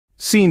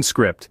Scene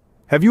script.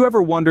 Have you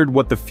ever wondered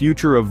what the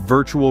future of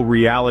virtual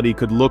reality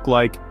could look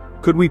like?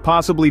 Could we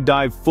possibly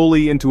dive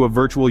fully into a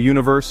virtual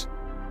universe?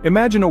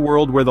 Imagine a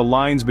world where the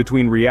lines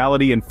between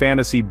reality and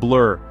fantasy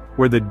blur,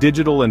 where the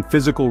digital and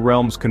physical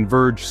realms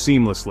converge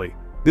seamlessly.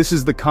 This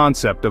is the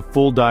concept of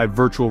full-dive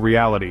virtual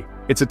reality.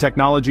 It's a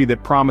technology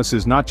that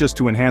promises not just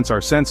to enhance our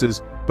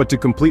senses, but to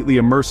completely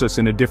immerse us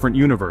in a different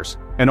universe,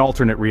 an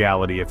alternate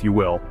reality, if you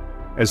will.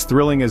 As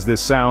thrilling as this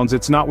sounds,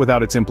 it's not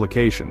without its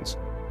implications.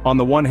 On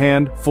the one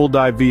hand,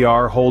 full-dive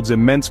VR holds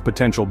immense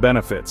potential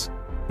benefits.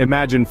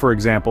 Imagine, for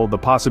example, the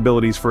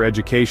possibilities for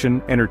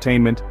education,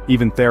 entertainment,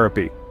 even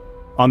therapy.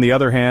 On the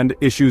other hand,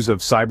 issues of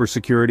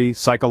cybersecurity,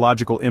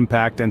 psychological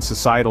impact, and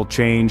societal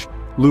change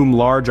loom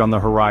large on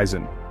the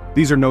horizon.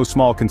 These are no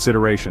small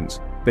considerations.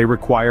 They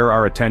require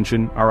our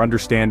attention, our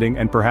understanding,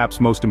 and perhaps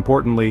most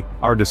importantly,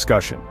 our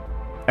discussion.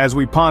 As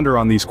we ponder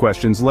on these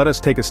questions, let us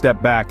take a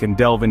step back and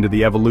delve into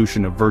the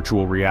evolution of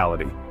virtual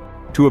reality.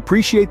 To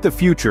appreciate the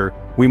future,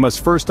 we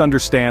must first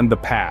understand the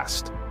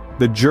past.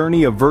 The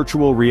journey of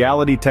virtual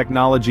reality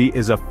technology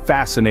is a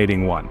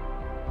fascinating one.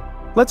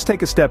 Let's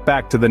take a step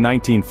back to the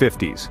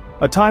 1950s,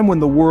 a time when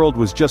the world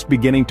was just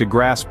beginning to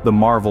grasp the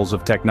marvels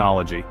of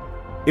technology.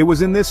 It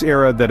was in this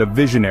era that a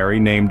visionary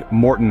named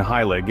Morton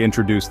Heilig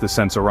introduced the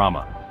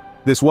Sensorama.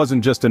 This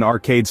wasn't just an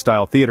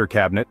arcade-style theater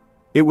cabinet,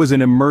 it was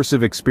an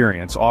immersive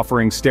experience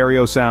offering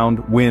stereo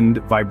sound, wind,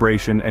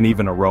 vibration, and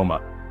even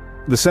aroma.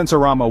 The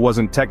Sensorama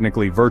wasn't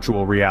technically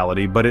virtual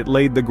reality, but it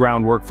laid the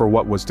groundwork for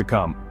what was to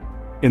come.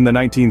 In the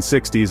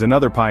 1960s,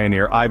 another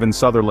pioneer, Ivan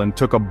Sutherland,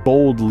 took a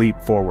bold leap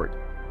forward.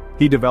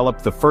 He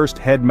developed the first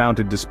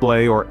head-mounted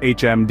display, or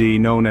HMD,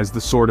 known as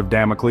the Sword of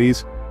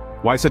Damocles.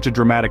 Why such a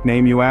dramatic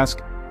name, you ask?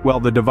 Well,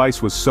 the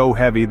device was so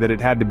heavy that it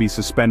had to be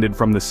suspended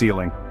from the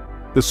ceiling.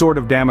 The Sword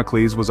of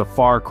Damocles was a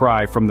far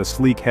cry from the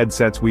sleek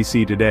headsets we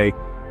see today,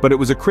 but it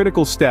was a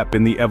critical step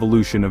in the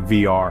evolution of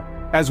VR.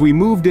 As we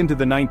moved into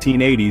the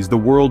 1980s, the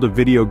world of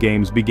video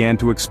games began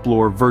to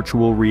explore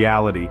virtual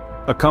reality.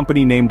 A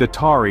company named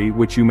Atari,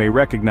 which you may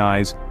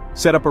recognize,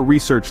 set up a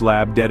research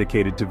lab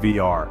dedicated to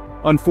VR.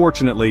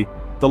 Unfortunately,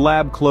 the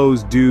lab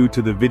closed due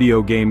to the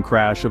video game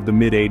crash of the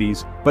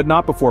mid-80s, but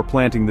not before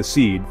planting the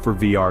seed for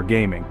VR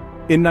gaming.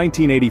 In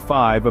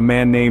 1985, a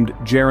man named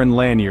Jaron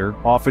Lanier,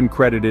 often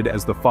credited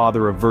as the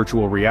father of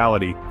virtual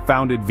reality,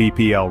 founded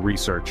VPL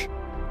Research.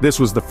 This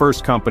was the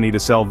first company to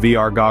sell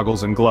VR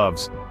goggles and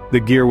gloves. The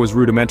gear was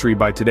rudimentary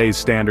by today's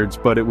standards,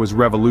 but it was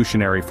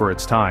revolutionary for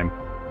its time.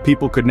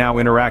 People could now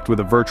interact with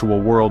a virtual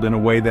world in a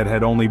way that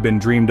had only been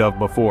dreamed of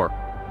before.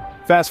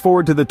 Fast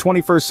forward to the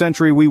 21st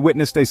century, we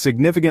witnessed a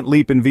significant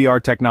leap in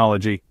VR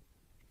technology.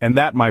 And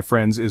that, my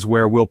friends, is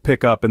where we'll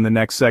pick up in the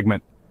next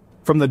segment.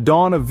 From the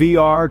dawn of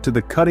VR to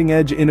the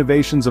cutting-edge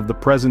innovations of the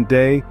present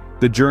day,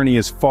 the journey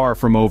is far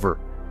from over.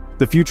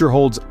 The future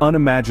holds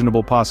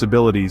unimaginable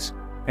possibilities,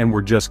 and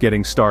we're just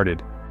getting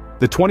started.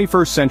 The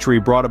 21st century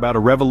brought about a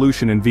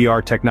revolution in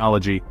VR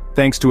technology,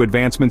 thanks to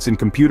advancements in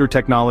computer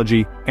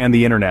technology and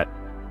the internet.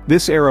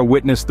 This era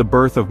witnessed the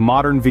birth of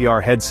modern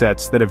VR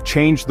headsets that have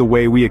changed the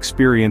way we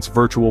experience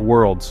virtual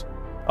worlds.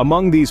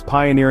 Among these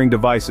pioneering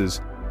devices,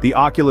 the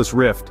Oculus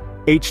Rift,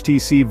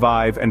 HTC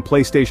Vive, and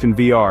PlayStation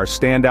VR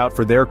stand out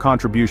for their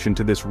contribution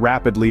to this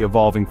rapidly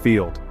evolving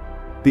field.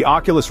 The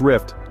Oculus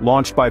Rift,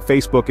 launched by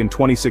Facebook in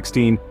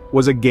 2016,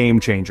 was a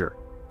game-changer.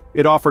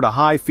 It offered a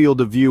high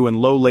field of view and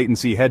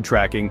low-latency head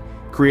tracking,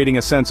 creating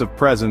a sense of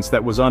presence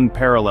that was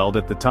unparalleled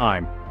at the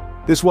time.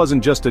 This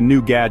wasn't just a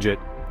new gadget,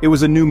 it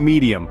was a new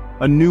medium,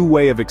 a new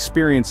way of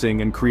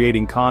experiencing and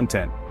creating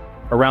content.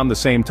 Around the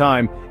same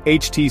time,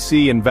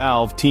 HTC and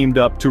Valve teamed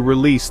up to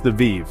release the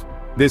Vive.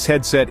 This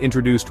headset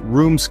introduced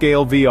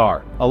room-scale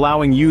VR,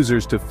 allowing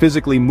users to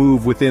physically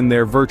move within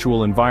their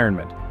virtual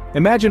environment.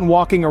 Imagine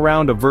walking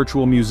around a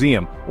virtual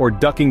museum, or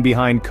ducking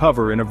behind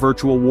cover in a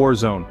virtual war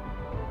zone.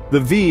 The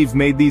Vive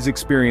made these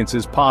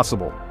experiences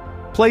possible.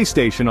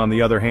 PlayStation, on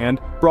the other hand,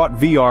 brought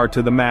VR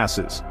to the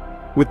masses.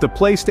 With the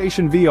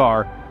PlayStation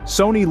VR,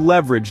 Sony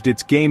leveraged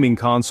its gaming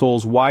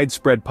console's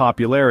widespread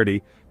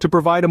popularity to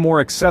provide a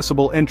more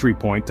accessible entry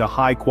point to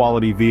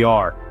high-quality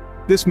VR.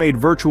 This made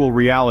virtual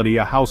reality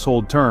a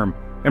household term,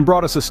 and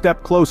brought us a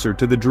step closer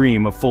to the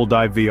dream of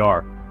full-dive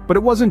VR. But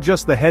it wasn't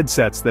just the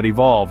headsets that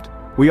evolved.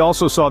 We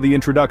also saw the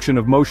introduction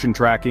of motion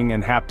tracking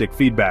and haptic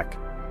feedback.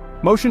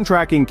 Motion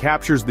tracking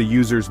captures the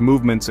user's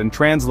movements and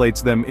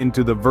translates them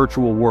into the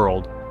virtual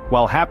world,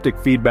 while haptic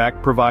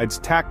feedback provides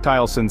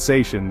tactile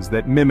sensations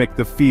that mimic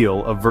the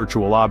feel of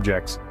virtual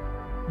objects.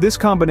 This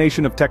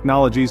combination of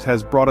technologies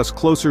has brought us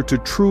closer to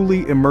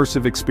truly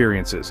immersive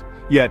experiences,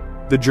 yet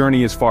the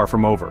journey is far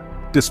from over.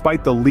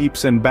 Despite the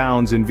leaps and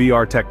bounds in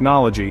VR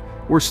technology,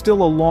 we're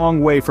still a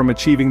long way from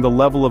achieving the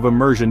level of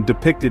immersion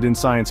depicted in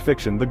science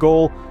fiction. The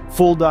goal?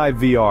 Full-dive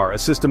VR, a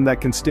system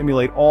that can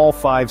stimulate all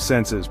 5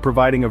 senses,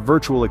 providing a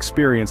virtual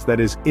experience that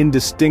is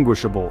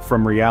indistinguishable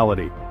from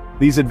reality.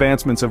 These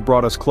advancements have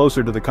brought us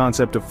closer to the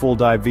concept of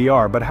full-dive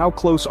VR, but how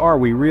close are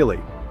we really?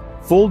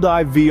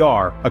 Full-dive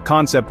VR, a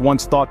concept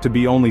once thought to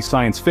be only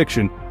science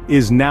fiction,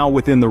 is now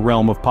within the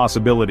realm of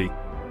possibility.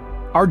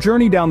 Our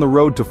journey down the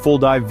road to full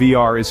dive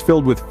VR is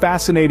filled with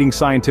fascinating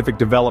scientific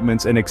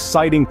developments and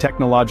exciting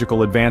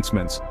technological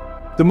advancements.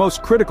 The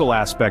most critical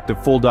aspect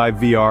of full dive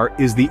VR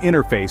is the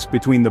interface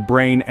between the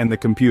brain and the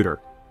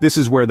computer. This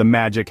is where the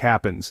magic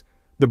happens.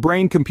 The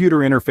brain-computer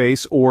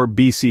interface, or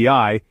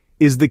BCI,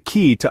 is the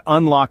key to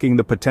unlocking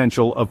the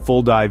potential of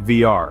full dive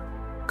VR.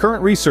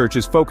 Current research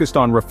is focused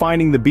on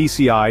refining the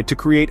BCI to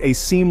create a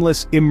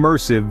seamless,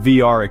 immersive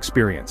VR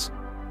experience.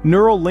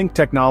 Neural link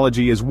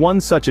technology is one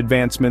such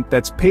advancement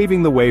that's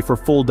paving the way for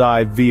full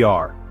dive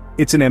VR.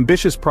 It's an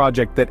ambitious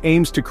project that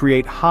aims to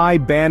create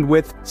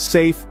high-bandwidth,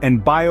 safe,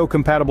 and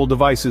biocompatible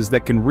devices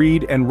that can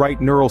read and write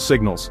neural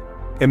signals.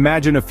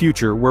 Imagine a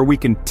future where we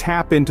can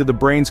tap into the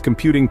brain's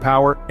computing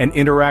power and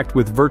interact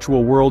with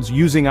virtual worlds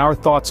using our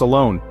thoughts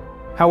alone.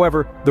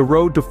 However, the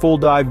road to full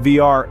dive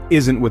VR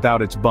isn't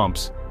without its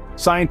bumps.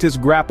 Scientists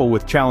grapple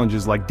with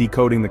challenges like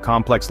decoding the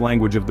complex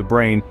language of the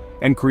brain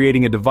and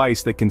creating a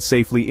device that can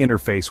safely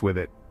interface with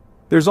it.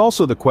 There's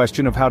also the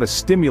question of how to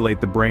stimulate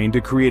the brain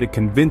to create a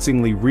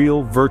convincingly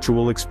real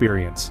virtual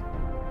experience.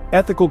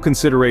 Ethical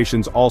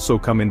considerations also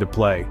come into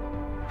play.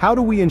 How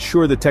do we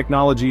ensure the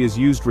technology is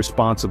used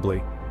responsibly?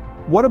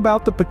 What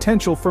about the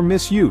potential for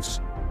misuse?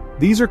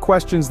 These are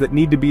questions that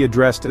need to be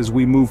addressed as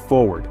we move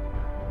forward.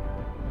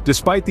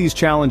 Despite these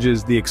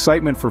challenges, the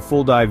excitement for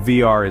full dive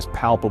VR is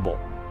palpable.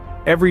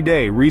 Every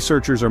day,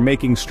 researchers are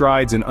making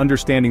strides in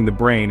understanding the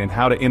brain and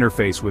how to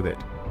interface with it.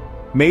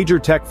 Major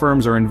tech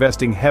firms are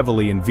investing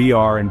heavily in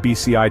VR and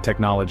BCI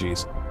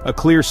technologies, a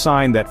clear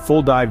sign that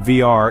full dive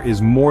VR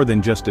is more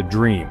than just a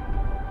dream.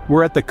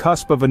 We're at the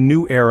cusp of a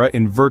new era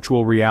in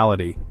virtual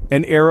reality,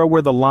 an era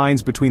where the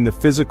lines between the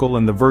physical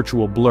and the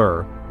virtual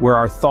blur, where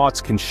our thoughts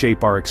can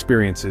shape our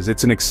experiences.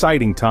 It's an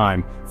exciting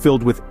time,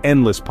 filled with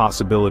endless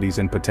possibilities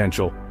and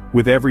potential.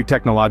 With every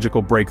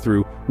technological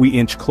breakthrough, we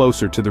inch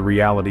closer to the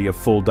reality of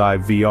full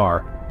dive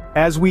VR.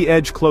 As we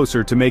edge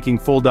closer to making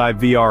full dive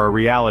VR a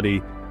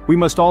reality, we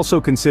must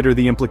also consider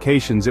the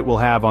implications it will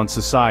have on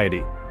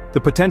society. The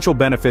potential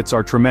benefits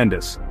are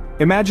tremendous.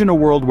 Imagine a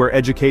world where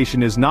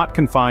education is not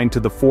confined to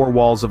the four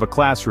walls of a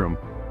classroom,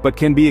 but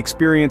can be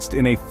experienced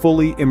in a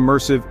fully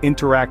immersive,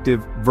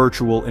 interactive,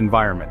 virtual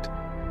environment.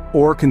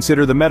 Or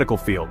consider the medical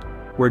field,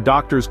 where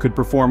doctors could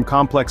perform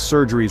complex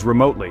surgeries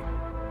remotely,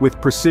 with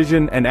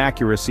precision and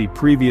accuracy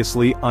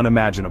previously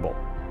unimaginable.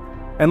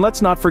 And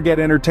let's not forget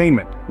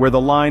entertainment, where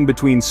the line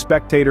between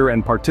spectator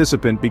and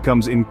participant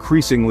becomes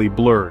increasingly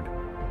blurred.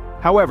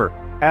 However,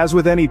 as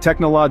with any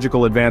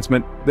technological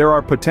advancement, there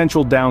are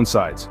potential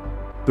downsides.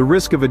 The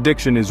risk of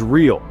addiction is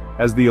real,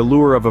 as the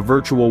allure of a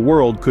virtual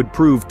world could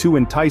prove too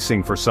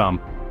enticing for some.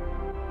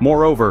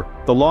 Moreover,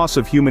 the loss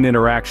of human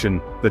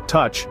interaction, the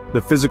touch,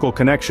 the physical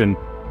connection,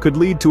 could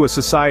lead to a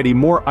society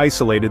more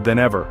isolated than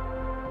ever.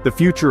 The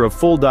future of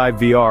full dive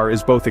VR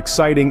is both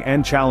exciting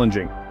and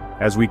challenging.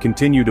 As we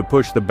continue to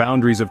push the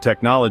boundaries of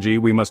technology,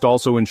 we must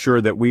also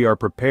ensure that we are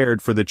prepared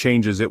for the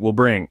changes it will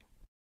bring.